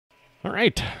All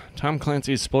right, Tom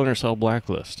Clancy's Splinter Cell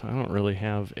Blacklist. I don't really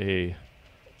have a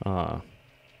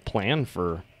plan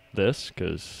for this,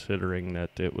 considering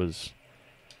that it was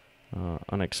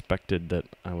unexpected that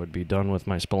I would be done with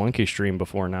my Spelunky stream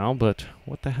before now, but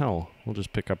what the hell? We'll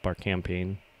just pick up our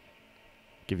campaign,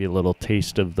 give you a little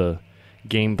taste of the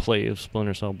gameplay of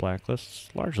Splinter Cell Blacklist.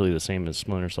 It's largely the same as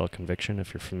Splinter Cell Conviction,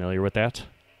 if you're familiar with that.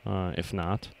 If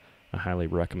not, I highly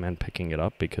recommend picking it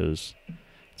up because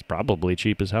it's probably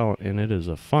cheap as hell, and it is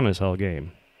a fun as hell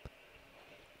game.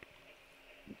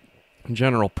 The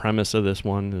general premise of this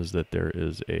one is that there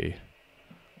is a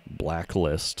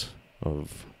blacklist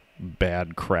of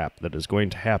bad crap that is going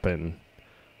to happen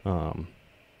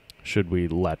should we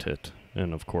let it.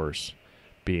 And of course,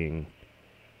 being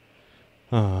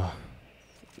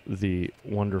the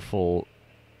wonderful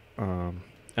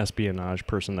espionage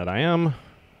person that I am,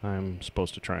 I'm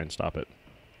supposed to try and stop it.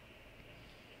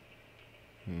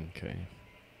 Okay.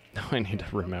 Now I need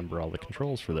to remember all the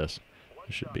controls for this.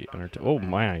 This should be oh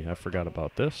my, I forgot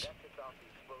about this.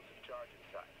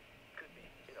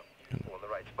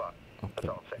 Up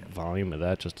the volume of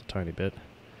that just a tiny bit.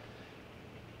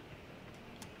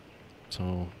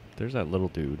 So, there's that little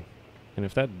dude. And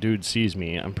if that dude sees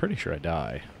me, I'm pretty sure I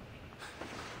die.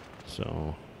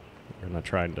 So, we're gonna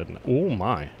try and... Oh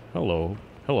my! Hello.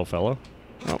 Hello, fella.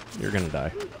 Oh, you're gonna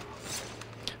die.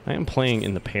 I am playing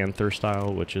in the Panther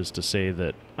style, which is to say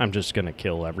that I'm just gonna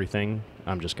kill everything.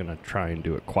 I'm just gonna try and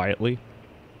do it quietly.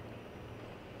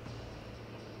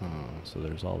 So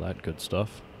there's all that good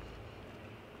stuff.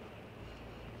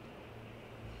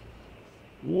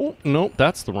 Whoa, nope,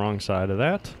 that's the wrong side of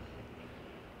that.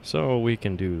 So we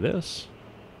can do this.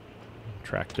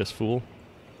 Track this fool.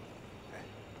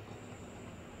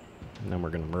 And then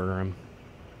we're gonna murder him.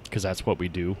 Because that's what we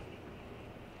do.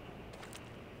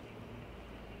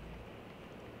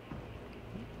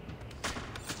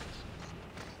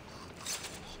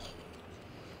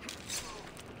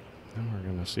 And we're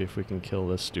gonna see if we can kill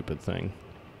this stupid thing.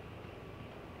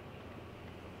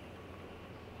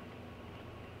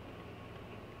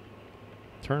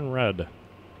 Turn red.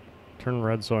 Turn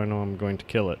red so I know I'm going to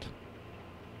kill it.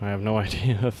 I have no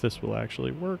idea if this will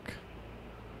actually work.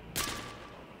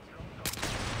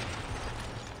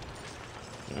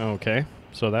 Okay,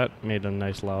 so that made a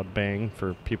nice loud bang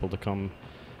for people to come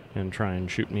and try and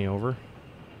shoot me over.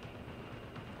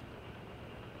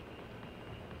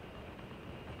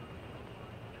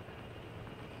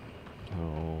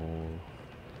 Oh,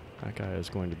 that guy is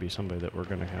going to be somebody that we're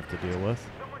going to have to deal with.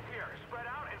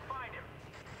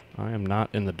 I am not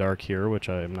in the dark here, which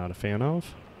I am not a fan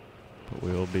of, but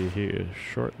we will be here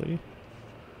shortly.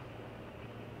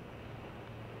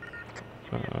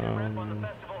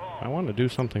 I want to do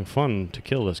something fun to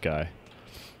kill this guy.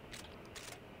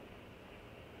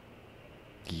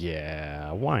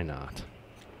 Yeah, why not?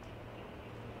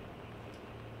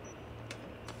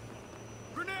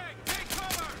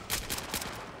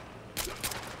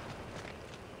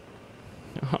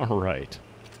 Alright,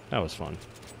 that was fun.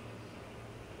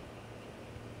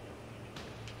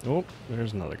 Oh,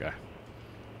 there's another guy.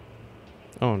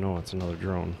 Oh no, it's another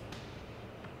drone.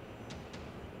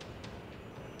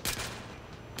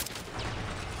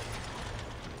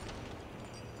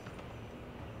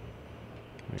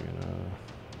 We're gonna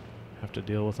have to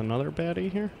deal with another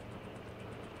baddie here?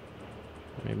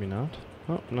 Maybe not.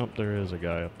 Oh, nope, there is a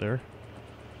guy up there.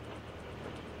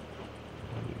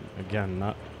 Again,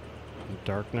 not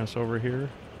darkness over here.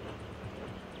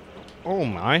 Oh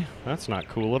my, that's not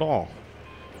cool at all.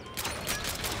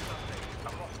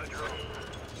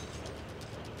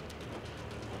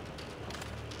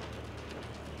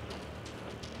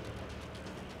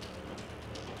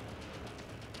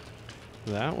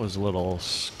 That was a little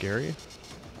scary.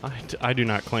 I do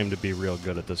not claim to be real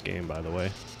good at this game, by the way,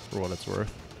 for what it's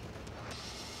worth.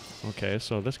 Okay,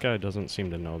 so this guy doesn't seem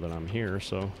to know that I'm here,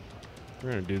 so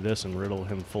we're going to do this and riddle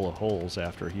him full of holes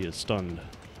after he is stunned.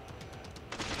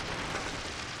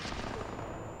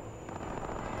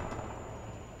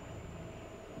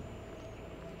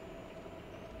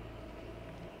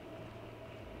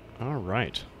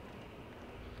 Alright.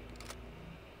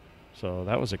 So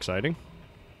that was exciting.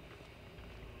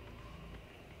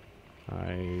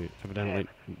 I evidently...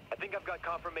 I think I've got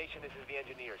confirmation this is the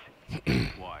engineers.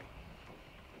 Why?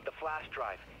 The flash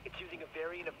drive. It's using a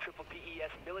variant of Triple PES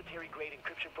military-grade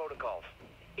encryption protocols.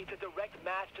 It's a direct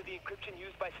match to the encryption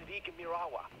used by Sadiq and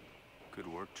Mirawa. Good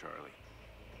work,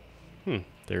 Charlie.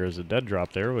 There is a dead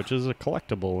drop there, which is a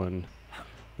collectible in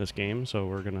this game, so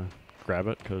we're gonna grab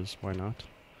it, because why not?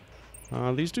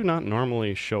 These do not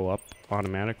normally show up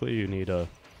automatically. You need a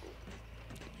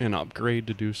an upgrade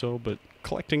to do so, but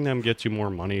collecting them gets you more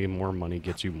money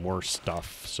gets you more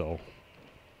stuff, so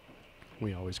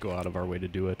we always go out of our way to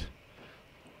do it.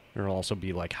 There'll also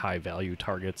be like high value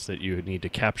targets that you would need to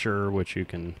capture, which you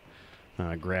can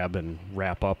grab and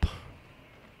wrap up.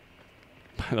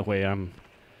 By the way,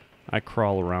 I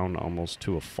crawl around almost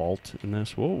to a fault in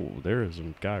this. Whoa, there is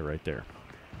a guy right there.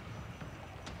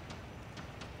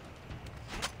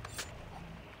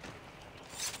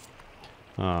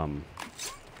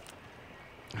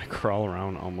 I crawl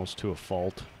around almost to a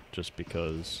fault just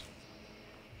because,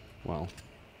 well,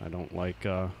 I don't like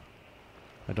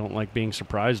being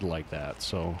surprised like that.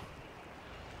 So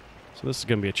this is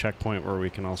going to be a checkpoint where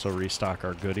we can also restock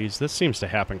our goodies. This seems to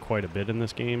happen quite a bit in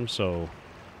this game, so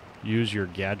use your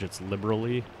gadgets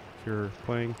liberally if you're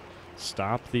playing.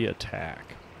 Stop the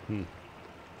attack. I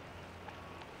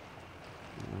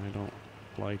don't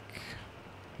like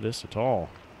this at all.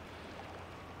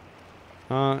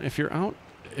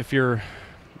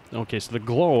 Okay, so the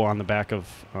glow on the back of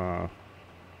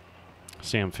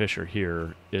Sam Fisher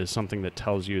here is something that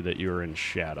tells you that you're in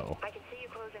shadow. I can see you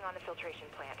closing on the filtration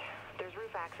plant. There's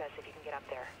roof access if you can get up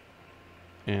there.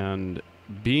 And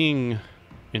being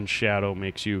in shadow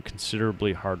makes you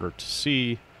considerably harder to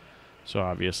see, so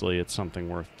obviously it's something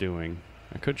worth doing.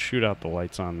 I could shoot out the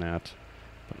lights on that,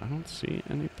 but I don't see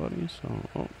anybody, so...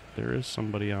 Oh, there is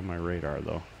somebody on my radar,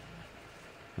 though.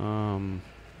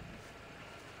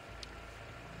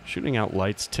 Shooting out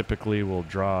lights typically will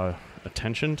draw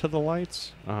attention to the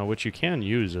lights, which you can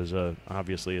use as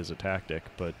obviously as a tactic,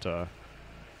 but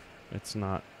it's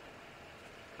not...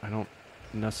 I don't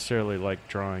necessarily like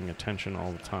drawing attention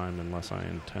all the time unless I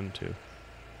intend to.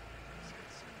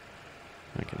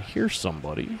 I can hear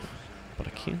somebody, but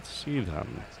I can't see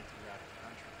them.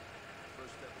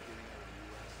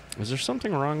 Is there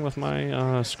something wrong with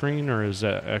my screen, or is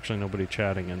that actually nobody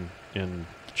chatting in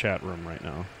the chat room right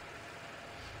now?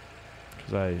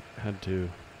 Because I had to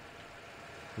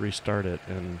restart it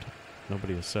and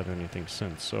nobody has said anything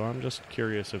since. So I'm just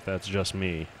curious if that's just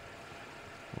me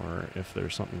or if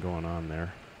there's something going on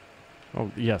there.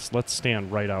 Oh, yes, let's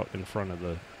stand right out in front of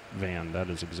the van. That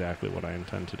is exactly what I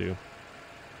intend to do.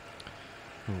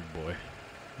 Oh, boy.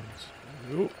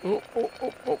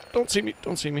 Oh, don't see me,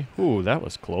 don't see me. Ooh, that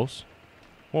was close.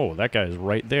 Whoa, that guy is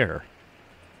right there.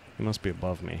 He must be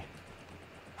above me.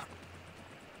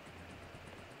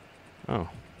 Oh.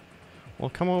 Well,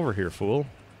 come over here, fool.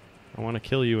 I want to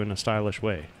kill you in a stylish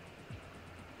way.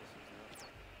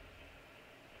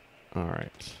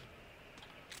 Alright.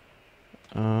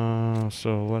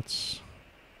 So let's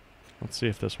see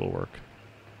if this will work.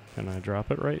 Can I drop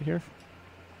it right here?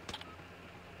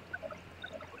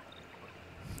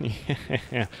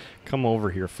 Yeah, come over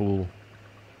here, fool.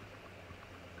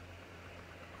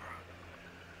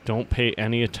 Don't pay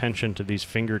any attention to these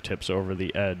fingertips over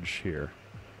the edge here.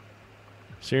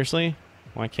 Seriously?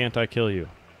 Why can't I kill you?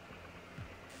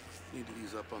 Need to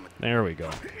ease up on the... There we go.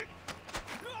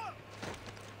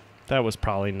 That was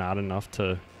probably not enough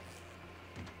to...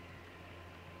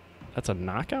 That's a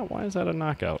knockout? Why is that a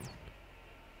knockout?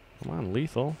 Come on,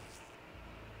 lethal.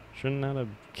 Shouldn't that have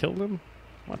killed him?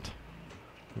 What?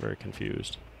 I'm very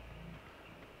confused.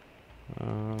 So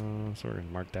we're going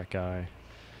to mark that guy.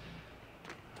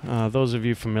 Those of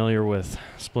you familiar with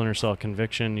Splinter Cell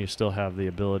Conviction, you still have the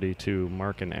ability to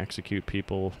mark and execute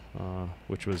people,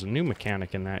 which was a new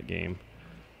mechanic in that game.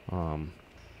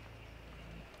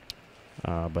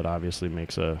 But obviously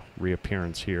makes a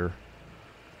reappearance here.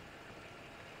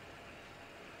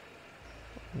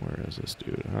 Where is this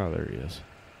dude? Oh, there he is.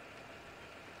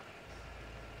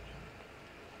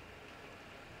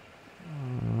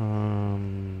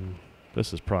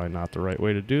 This is probably not the right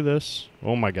way to do this.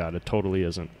 Oh my god, it totally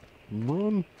isn't.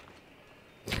 Run!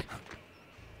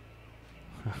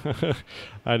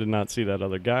 I did not see that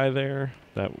other guy there.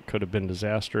 That could have been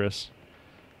disastrous.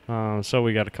 So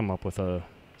we got to come up with a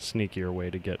sneakier way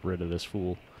to get rid of this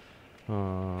fool.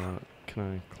 Can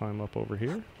I climb up over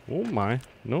here? Oh my.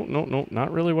 No, no, no,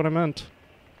 not really what I meant.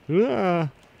 Ah!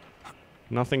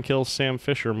 Nothing kills Sam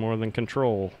Fisher more than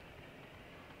control.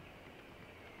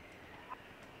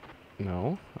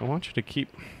 No, I want you to keep...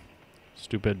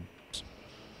 Stupid.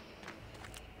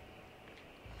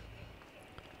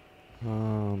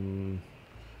 I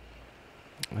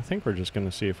think we're just going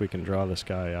to see if we can draw this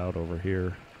guy out over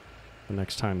here the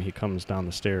next time he comes down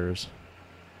the stairs.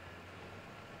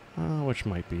 Which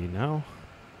might be now.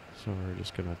 So we're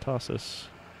just going to toss this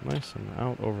nice and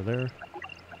out over there.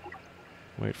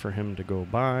 Wait for him to go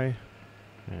by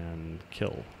and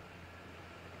kill.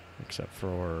 Except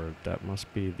for that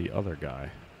must be the other guy.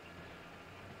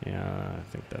 Yeah, I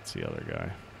think that's the other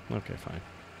guy. Okay, fine.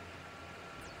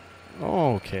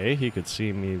 Okay, he could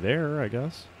see me there, I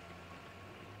guess.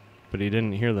 But he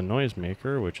didn't hear the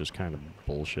noisemaker, which is kind of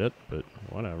bullshit, but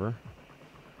whatever.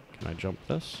 Can I jump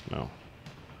this? No.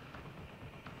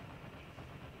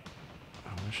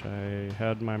 I wish I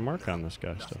had my mark on this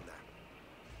guy still.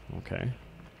 Okay.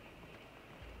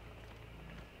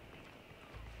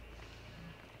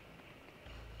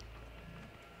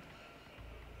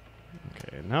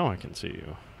 Okay, now I can see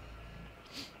you.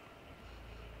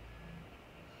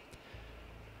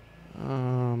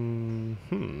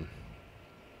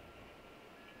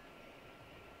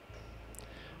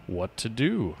 What to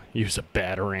do? Use a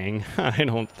batarang? I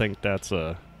don't think that's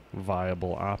a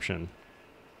viable option.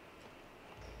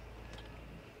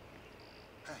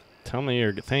 Tell me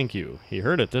your thank you. He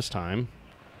heard it this time.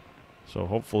 So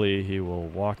hopefully he will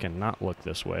walk and not look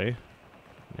this way.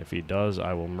 If he does,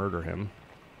 I will murder him.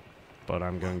 But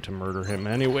I'm going to murder him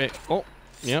anyway. Oh,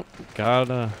 yep.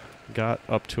 Got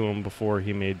up to him before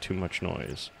he made too much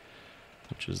noise.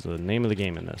 Which is the name of the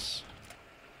game in this.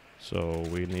 So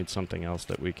we need something else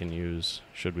that we can use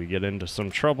should we get into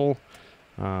some trouble.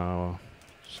 So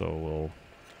we'll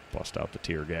bust out the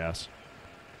tear gas.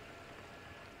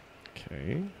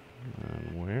 Okay.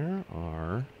 And where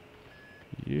are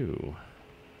you?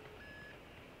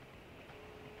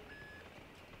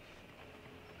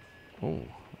 Oh,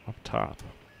 up top.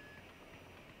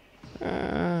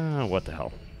 What the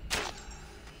hell?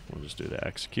 We'll just do the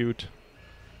execute.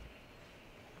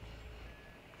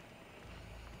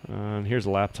 And here's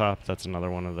a laptop. That's another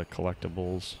one of the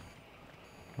collectibles.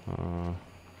 You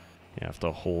have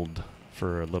to hold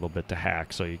for a little bit to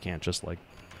hack, so you can't just like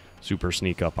super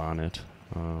sneak up on it.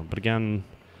 But again,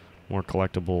 more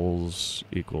collectibles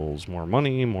equals more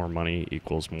money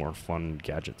equals more fun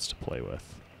gadgets to play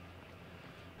with.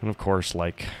 And of course,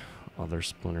 like other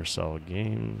Splinter Cell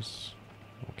games,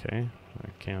 okay, I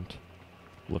can't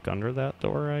look under that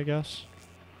door, I guess.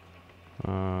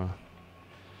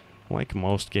 Like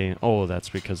most games, oh, that's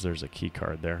because there's a key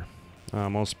card there.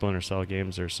 Most Splinter Cell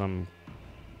games, there's some,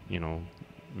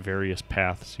 various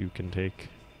paths you can take.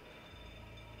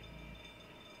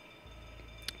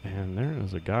 And there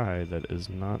is a guy that is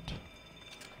not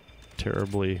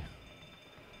terribly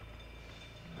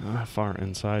far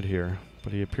inside here,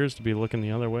 but he appears to be looking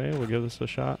the other way. We'll give this a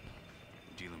shot.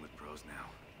 I'm dealing with pros now.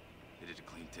 They did a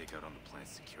clean takeout on the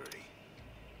plant's security.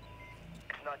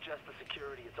 It's not just the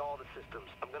security, it's all the systems.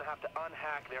 I'm gonna have to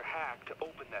unhack their hack to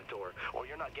open that door, or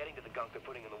you're not getting to the gunk they're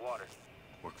putting in the water.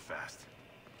 Work fast.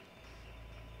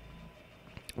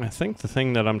 I think the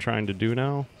thing that I'm trying to do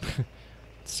now,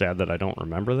 it's sad that I don't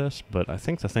remember this, but I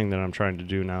think the thing that I'm trying to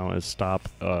do now is stop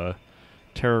a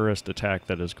terrorist attack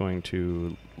that is going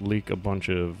to leak a bunch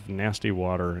of nasty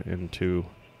water into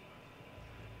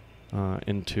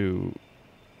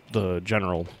the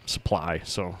general supply.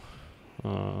 So,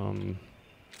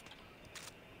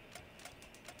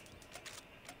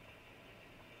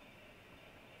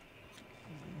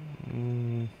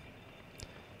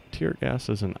 tear gas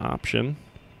is an option.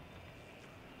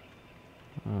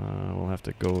 We'll have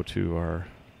to go to our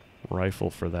rifle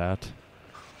for that.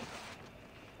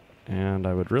 And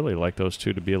I would really like those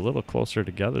two to be a little closer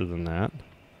together than that.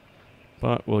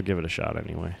 But we'll give it a shot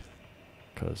anyway.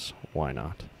 Because why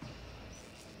not?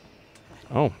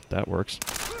 Oh, that works.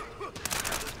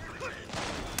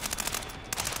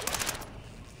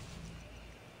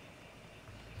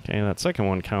 Okay, that second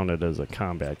one counted as a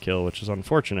combat kill, which is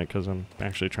unfortunate because I'm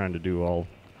actually trying to do all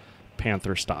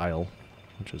Panther style,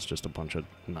 which is just a bunch of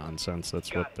nonsense.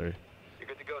 That's what they're You're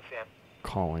good to go, Sam.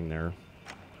 calling their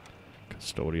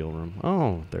custodial room.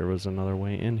 Oh, there was another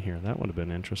way in here. That would have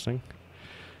been interesting.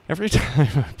 Every time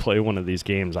I play one of these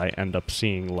games, I end up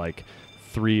seeing like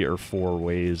 3 or 4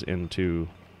 ways into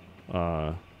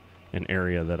an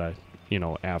area that I,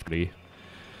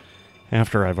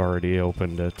 after I've already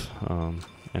opened it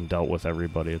and dealt with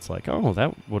everybody. It's like, oh,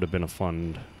 that would have been a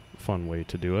fun way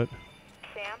to do it.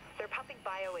 Sam, they're pumping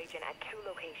bioagent at 2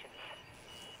 locations.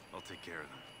 I'll take care of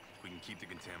them. We can keep the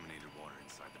contaminated water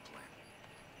inside the plant.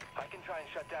 I can try and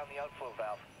shut down the outflow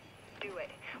valve. Do it.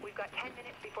 We've got 10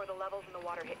 minutes before the levels in the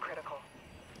water hit critical.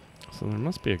 So there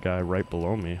must be a guy right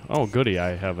below me. Oh, goody,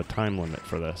 I have a time limit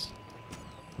for this.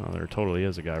 Oh, there totally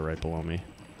is a guy right below me.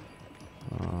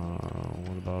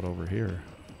 What about over here?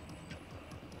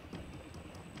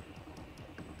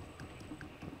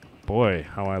 Boy,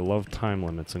 how I love time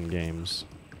limits in games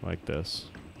like this.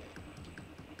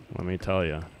 Let me tell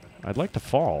you. I'd like to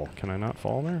fall. Can I not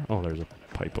fall there? Oh, there's a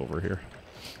pipe over here.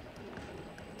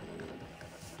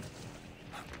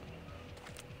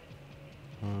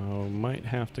 Might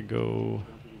have to go...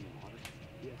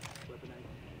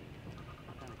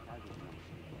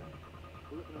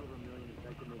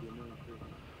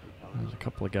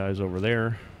 guys over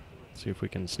there. See if we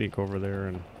can sneak over there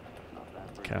and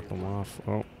cap them off.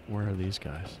 Oh, where are these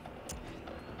guys?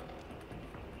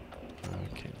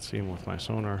 I can't see them with my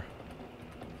sonar.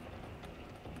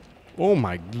 Oh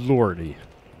my lordy.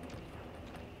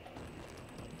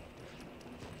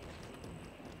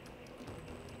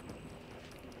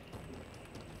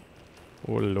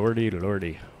 Oh lordy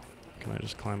lordy. Can I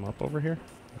just climb up over here?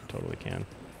 I totally can.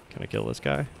 Can I kill this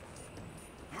guy?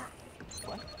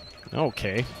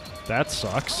 Okay, that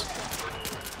sucks.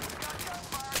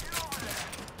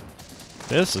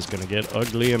 This is gonna get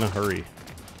ugly in a hurry.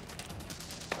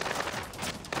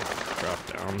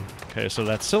 Drop down. Okay, so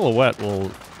that silhouette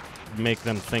will make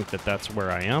them think that that's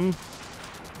where I am,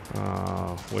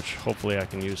 which hopefully I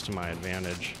can use to my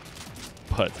advantage.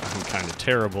 But I'm kind of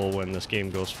terrible when this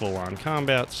game goes full-on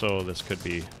combat, so this could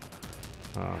be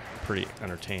pretty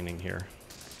entertaining here.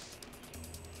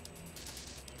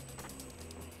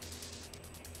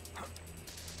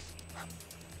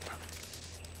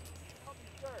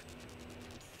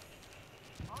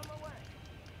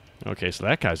 Okay, so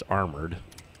that guy's armored,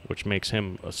 which makes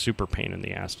him a super pain in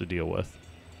the ass to deal with.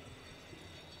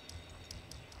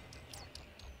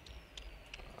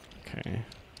 Okay.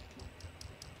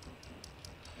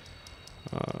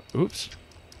 Oops.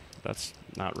 That's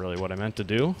not really what I meant to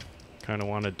do. Kind of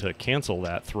wanted to cancel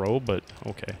that throw, but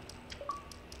okay.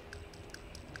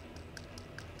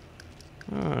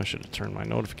 I should have turned my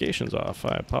notifications off.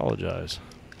 I apologize.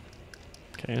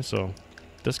 Okay, so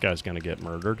this guy's gonna get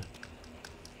murdered.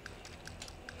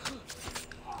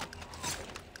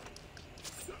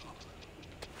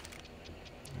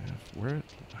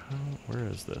 Where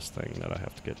is this thing that I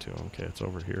have to get to? Okay, it's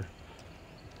over here.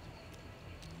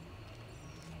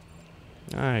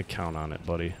 I count on it,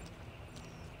 buddy.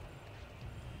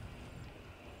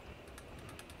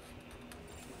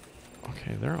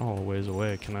 Okay, they're all a ways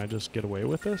away. Can I just get away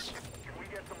with this?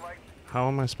 How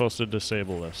am I supposed to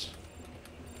disable this?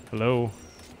 Hello?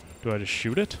 Do I just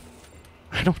shoot it?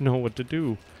 I don't know what to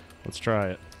do. Let's try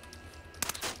it.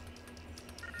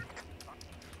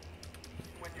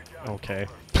 Okay.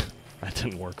 That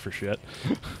didn't work for shit.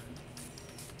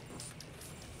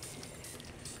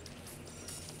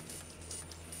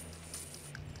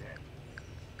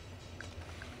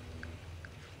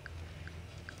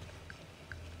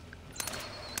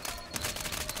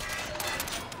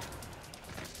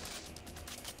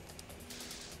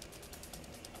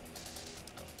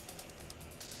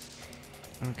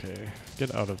 Okay,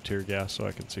 get out of tear gas so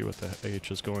I can see what the H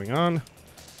is going on.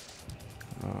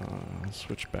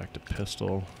 Switch back to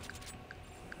pistol.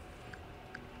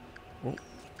 Oh.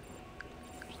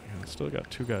 Yeah, still got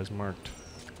two guys marked.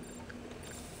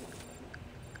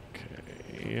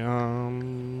 Okay,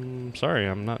 sorry,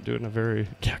 I'm not doing a very...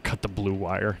 Yeah, cut the blue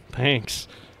wire. Thanks.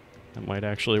 That might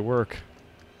actually work.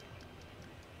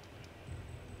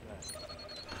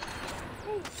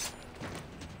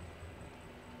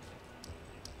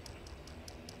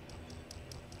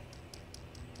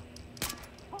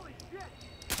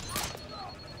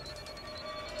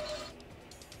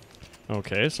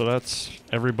 Okay, so that's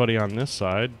everybody on this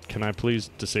side. Can I please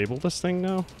disable this thing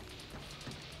now?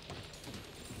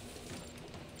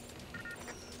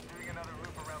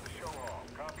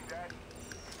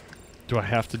 Do I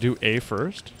have to do A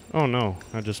first? Oh no,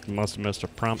 I just must have missed a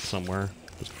prompt somewhere.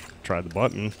 Just try the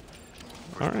button.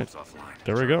 Alright,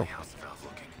 there we go.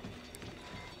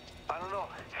 I don't know.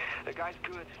 The guy's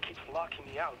good, keeps locking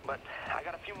me out, but I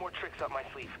got a few more tricks up my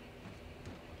sleeve.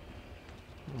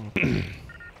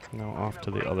 Now off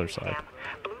to the other side.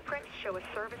 Blueprints show a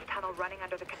service tunnel running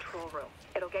under the control room.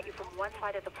 It'll get you from one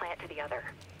side of the plant to the other.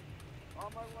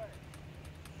 On my way.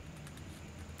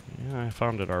 Yeah, I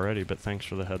found it already, but thanks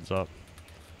for the heads up.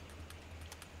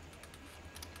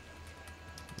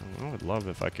 I would love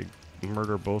if I could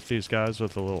murder both these guys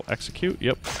with a little execute.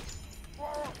 Yep.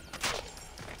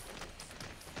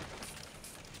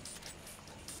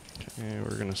 Okay,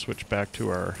 we're gonna switch back to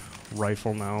our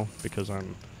rifle now because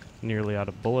I'm nearly out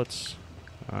of bullets.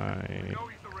 Where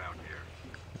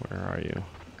are you?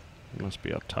 You must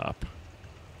be up top.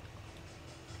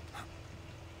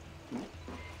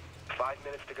 5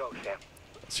 minutes to go, Sam.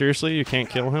 Seriously, you can't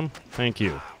kill him? Thank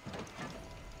you.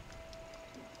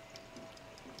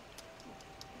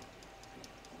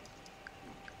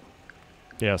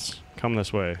 Yes, come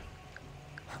this way.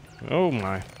 Oh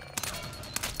my.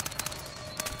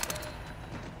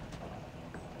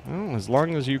 Well, as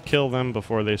long as you kill them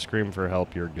before they scream for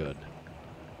help, you're good.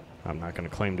 I'm not going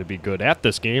to claim to be good at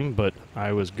this game, but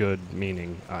I was good,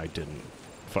 meaning I didn't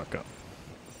fuck up.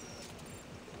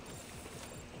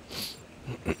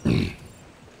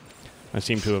 I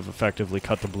seem to have effectively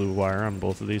cut the blue wire on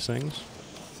both of these things.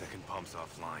 pump's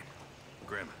offline.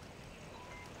 Grim.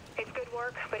 It's good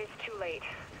work, but it's too late.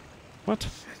 What?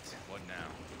 Shit. What now?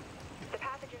 The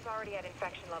pathogen's already at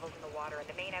infection levels in the water, and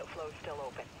the main outflow is still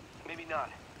open. Maybe not.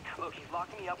 Look, he's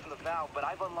locking me up from the valve, but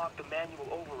I've unlocked the manual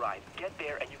override. Get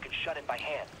there and you can shut it by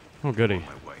hand. Oh, goody. On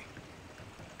my way.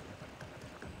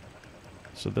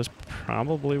 So this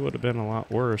probably would have been a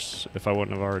lot worse if I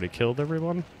wouldn't have already killed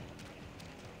everyone.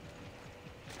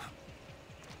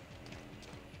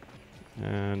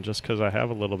 And just because I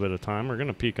have a little bit of time, we're going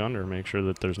to peek under, make sure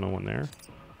that there's no one there.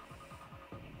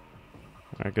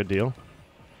 Alright, good deal.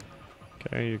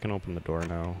 Okay, you can open the door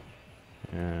now.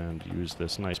 And use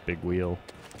this nice big wheel.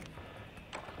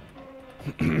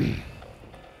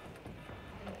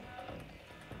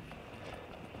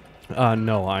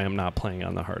 No, I am not playing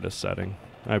on the hardest setting.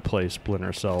 I play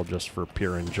Splinter Cell just for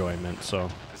pure enjoyment, so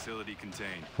Facility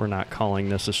contained. we're not calling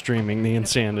this a streaming the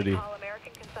insanity.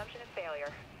 All-American consumption and failure.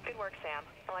 Good work, Sam.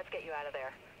 Now let's get you out of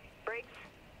there. Briggs?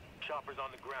 Chopper's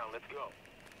on the ground. Let's go.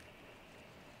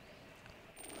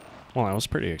 Well, that was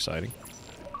pretty exciting.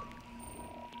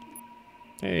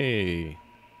 Hey,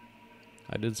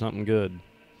 I did something good.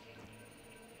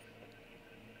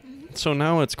 So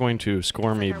now it's going to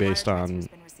score me based on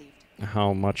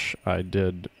how much I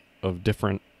did of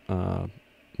different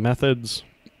methods.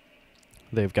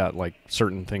 They've got like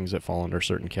certain things that fall under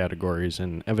certain categories,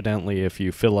 and evidently if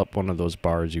you fill up one of those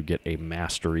bars you get a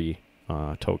mastery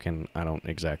token. I don't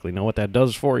exactly know what that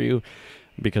does for you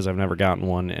because I've never gotten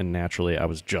one, and naturally I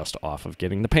was just off of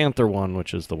getting the Panther one,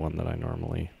 which is the one that I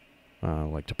normally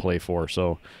like to play for.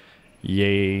 So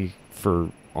yay for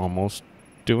almost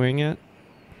doing it.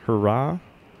 Hurrah.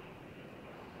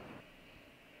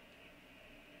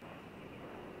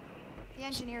 The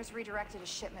engineers redirected a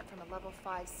shipment from a level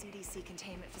 5 CDC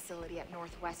containment facility at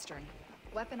Northwestern.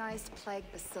 Weaponized plague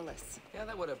bacillus. Yeah,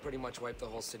 that would have pretty much wiped the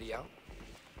whole city out.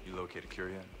 You located cure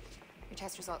yet? Your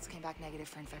test results came back negative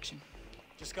for infection.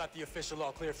 Just got the official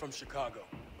all clear from Chicago.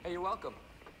 Hey, you're welcome.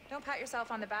 Don't pat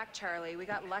yourself on the back, Charlie. We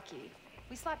got lucky.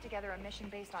 We slapped together a mission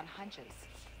based on hunches.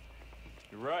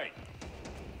 You're right.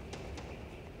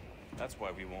 That's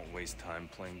why we won't waste time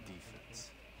playing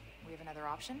defense. We have another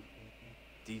option?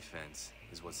 Defense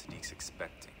is what Sadiq's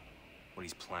expecting, what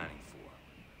he's planning for.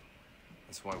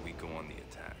 That's why we go on the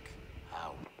attack.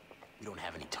 How? We don't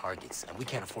have any targets, and we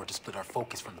can't afford to split our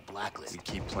focus from the Blacklist. We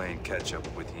keep playing catch-up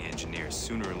with the engineers.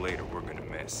 Sooner or later, we're gonna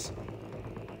miss.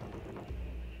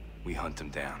 We hunt them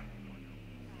down.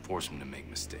 Force them to make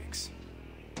mistakes.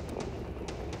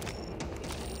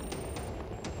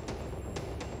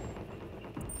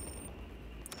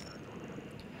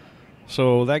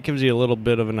 So that gives you a little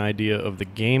bit of an idea of the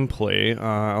gameplay.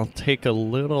 I'll take a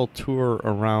little tour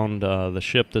around the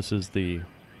ship. This is the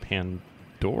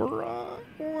Pandora,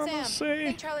 I want to Sam, I say.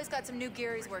 think Charlie's got some new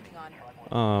gear he's working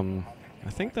on. I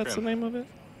think that's the Grim. name of it.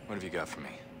 What have you got for me?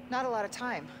 Not a lot of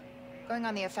time. Going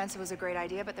on the offensive was a great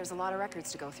idea, but there's a lot of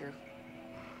records to go through.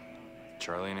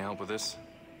 Charlie, any help with this?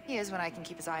 He is when I can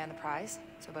keep his eye on the prize,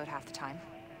 so about half the time.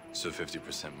 So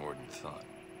 50% more than you thought.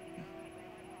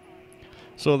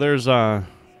 So there's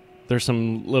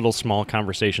some little small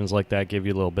conversations like that, give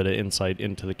you a little bit of insight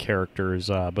into the characters.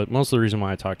 But most of the reason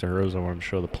why I talked to her is I wanted to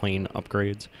show the plane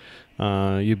upgrades.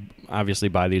 You obviously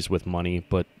buy these with money,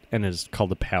 and it's called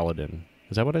the Paladin.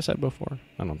 Is that what I said before?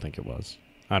 I don't think it was.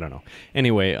 I don't know.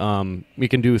 Anyway, you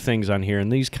can do things on here,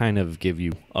 and these kind of give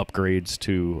you upgrades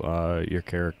to your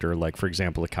character. Like, for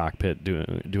example, the cockpit,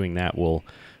 doing that will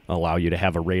allow you to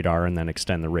have a radar and then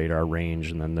extend the radar range,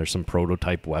 and then there's some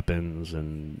prototype weapons,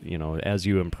 and you know, as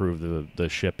you improve the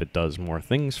ship, it does more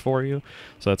things for you.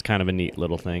 So that's kind of a neat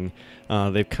little thing.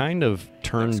 They've kind of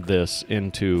turned this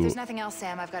into... If there's nothing else,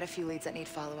 Sam, I've got a few leads that need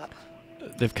follow-up.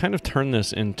 They've kind of turned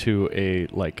this into a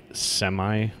like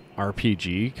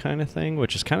semi-RPG kind of thing,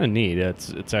 which is kind of neat.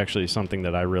 It's actually something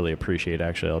that I really appreciate.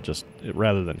 Actually, I'll just,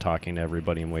 rather than talking to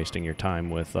everybody and wasting your time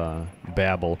with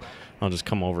babble, I'll just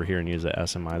come over here and use the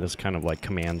SMI. This is kind of like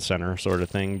command center sort of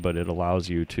thing, but it allows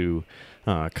you to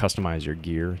customize your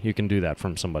gear. You can do that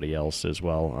from somebody else as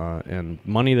well. And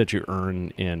money that you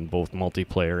earn in both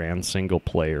multiplayer and single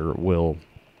player will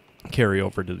carry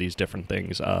over to these different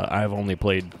things. I've only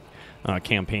played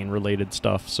campaign-related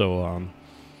stuff, so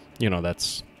you know,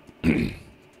 that's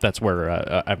that's where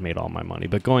I've made all my money.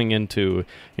 But going into,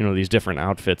 you know, these different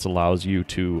outfits allows you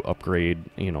to upgrade,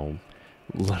 you know,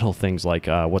 little things like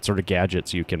what sort of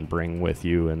gadgets you can bring with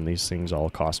you, and these things all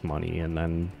cost money. And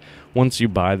then once you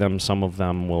buy them, some of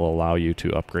them will allow you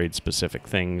to upgrade specific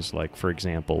things, like, for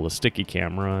example, the sticky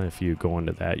camera. If you go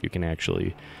into that, you can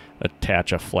actually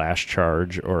attach a flash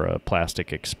charge or a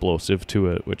plastic explosive to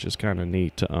it, which is kind of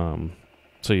neat.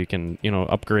 so you can,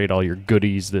 upgrade all your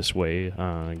goodies this way.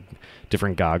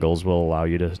 Different goggles will allow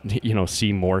you to,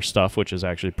 see more stuff, which is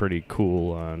actually pretty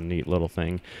cool, neat little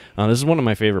thing. This is one of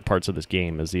my favorite parts of this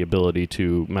game, is the ability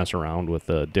to mess around with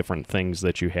the different things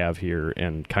that you have here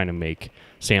and kind of make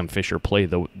Sam Fisher play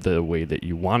the way that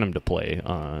you want him to play.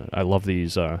 I love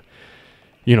these. As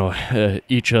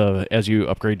you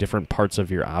upgrade different parts of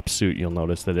your op suit, you'll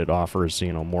notice that it offers,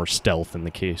 more stealth in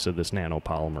the case of this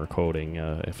nanopolymer coating,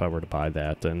 if I were to buy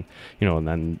that. And, and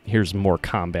then here's more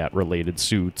combat-related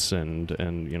suits and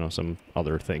some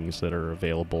other things that are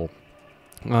available.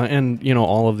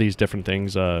 All of these different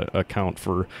things account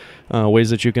for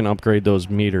ways that you can upgrade those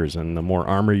meters. And the more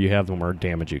armor you have, the more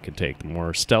damage you can take. The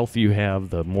more stealth you have,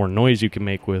 the more noise you can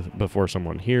make before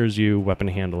someone hears you. Weapon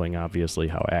handling, obviously,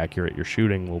 how accurate your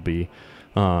shooting will be.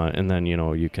 And then,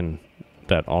 you can,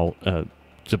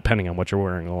 depending on what you're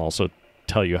wearing, will also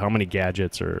tell you how many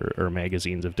gadgets or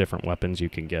magazines of different weapons you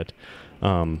can get.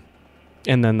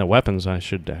 And then the weapons, I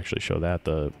should actually show that.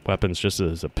 The weapons, just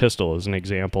as a pistol, as an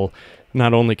example,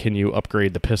 not only can you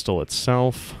upgrade the pistol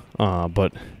itself,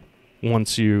 but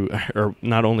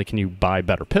not only can you buy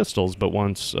better pistols, but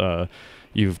once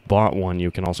you've bought one, you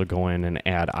can also go in and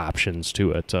add options to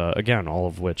it. Again, all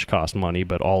of which cost money,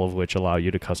 but all of which allow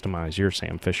you to customize your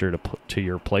Sam Fisher to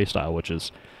your playstyle, which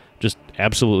is just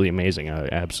absolutely amazing. I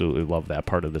absolutely love that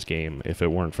part of this game. If it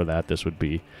weren't for that, this would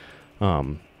be...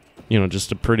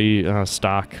 just a pretty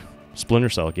stock Splinter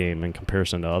Cell game in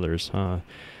comparison to others.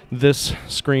 This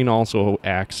screen also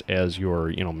acts as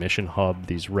your, mission hub.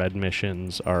 These red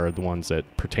missions are the ones that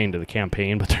pertain to the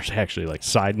campaign, but there's actually like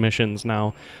side missions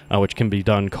now, which can be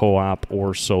done co-op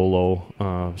or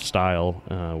solo style,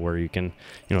 where you can,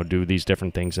 do these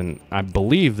different things. And I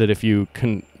believe that if you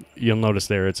can, you'll notice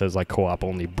there it says like co-op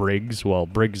only Briggs. Well,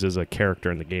 Briggs is a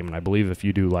character in the game, and I believe if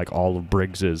you do like all of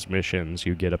Briggs's missions,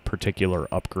 you get a particular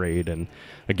upgrade, and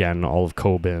again, all of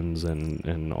Coben's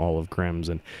and all of Grimm's.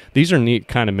 And these are neat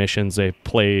kind of missions. They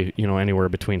play, anywhere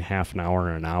between half an hour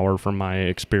and an hour from my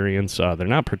experience. They're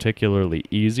not particularly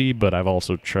easy, but I've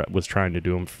also was trying to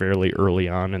do them fairly early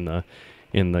on in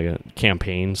the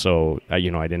campaign, so I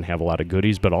didn't have a lot of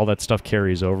goodies, but all that stuff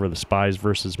carries over. The Spies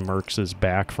versus Mercs is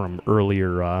back from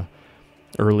earlier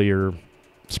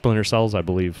Splinter Cells, I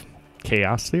believe.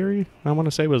 Chaos Theory, I want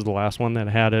to say, was the last one that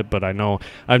had it, but I know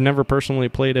I've never personally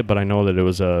played it, but I know that it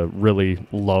was a really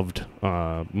loved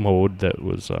mode that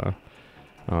was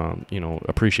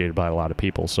appreciated by a lot of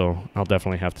people, so I'll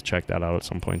definitely have to check that out at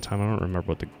some point in time. I don't remember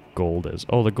what the gold is.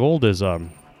 Oh, the gold is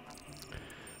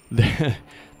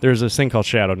there's this thing called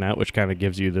ShadowNet, which kind of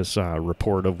gives you this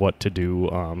report of what to do,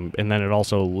 and then it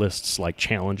also lists like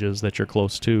challenges that you're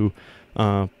close to,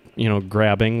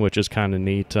 grabbing, which is kind of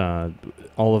neat.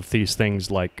 All of these things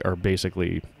are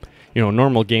basically,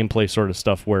 normal gameplay sort of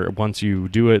stuff where once you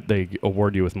do it, they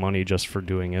award you with money just for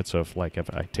doing it. So if I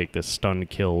take this stunned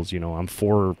kills, I'm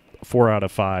 4 out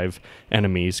of 5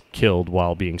 enemies killed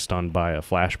while being stunned by a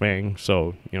flashbang.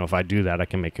 So, if I do that, I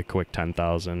can make a quick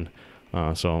 10,000.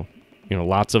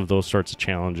 Lots of those sorts of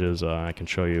challenges. I can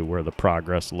show you where the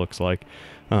progress looks like.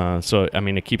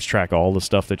 It keeps track of all the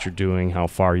stuff that you're doing, how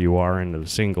far you are into the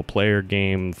single-player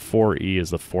game. 4E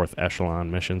is the 4th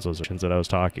echelon missions, those are missions that I was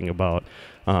talking about.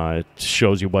 It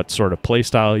shows you what sort of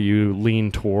playstyle you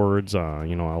lean towards,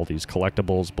 all these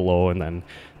collectibles below, and then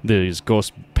these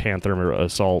Ghost Panther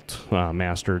Assault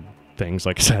mastered things.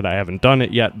 Like I said, I haven't done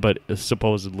it yet, but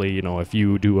supposedly, if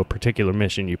you do a particular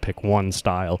mission, you pick one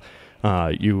style,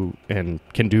 you can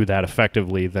do that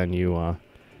effectively, then you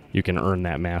can earn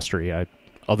that mastery.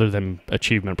 Other than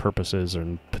achievement purposes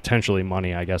and potentially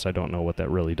money, I guess I don't know what that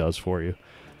really does for you.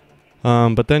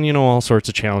 But then, all sorts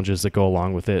of challenges that go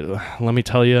along with it. Let me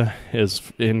tell you,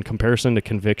 in comparison to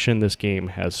Conviction, this game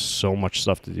has so much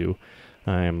stuff to do.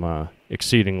 I am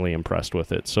exceedingly impressed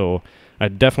with it. So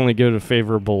I'd definitely give it a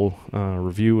favorable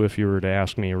review if you were to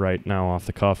ask me right now off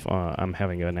the cuff. I'm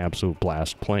having an absolute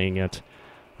blast playing it.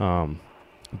 But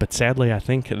sadly, I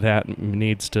think that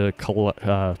needs to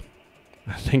close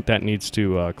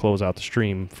out the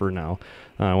stream for now.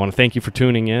 I want to thank you for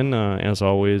tuning in. As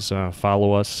always,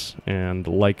 follow us and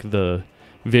like the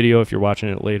video if you're watching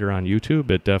it later on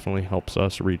YouTube. It definitely helps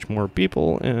us reach more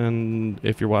people. And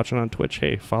if you're watching on Twitch,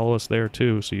 hey, follow us there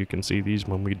too so you can see these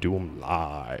when we do them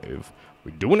live.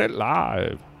 We're doing it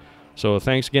live. So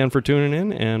thanks again for tuning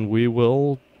in, and we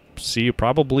will see you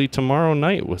probably tomorrow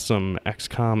night with some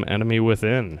XCOM Enemy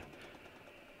Within.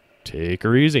 Take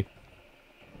her easy.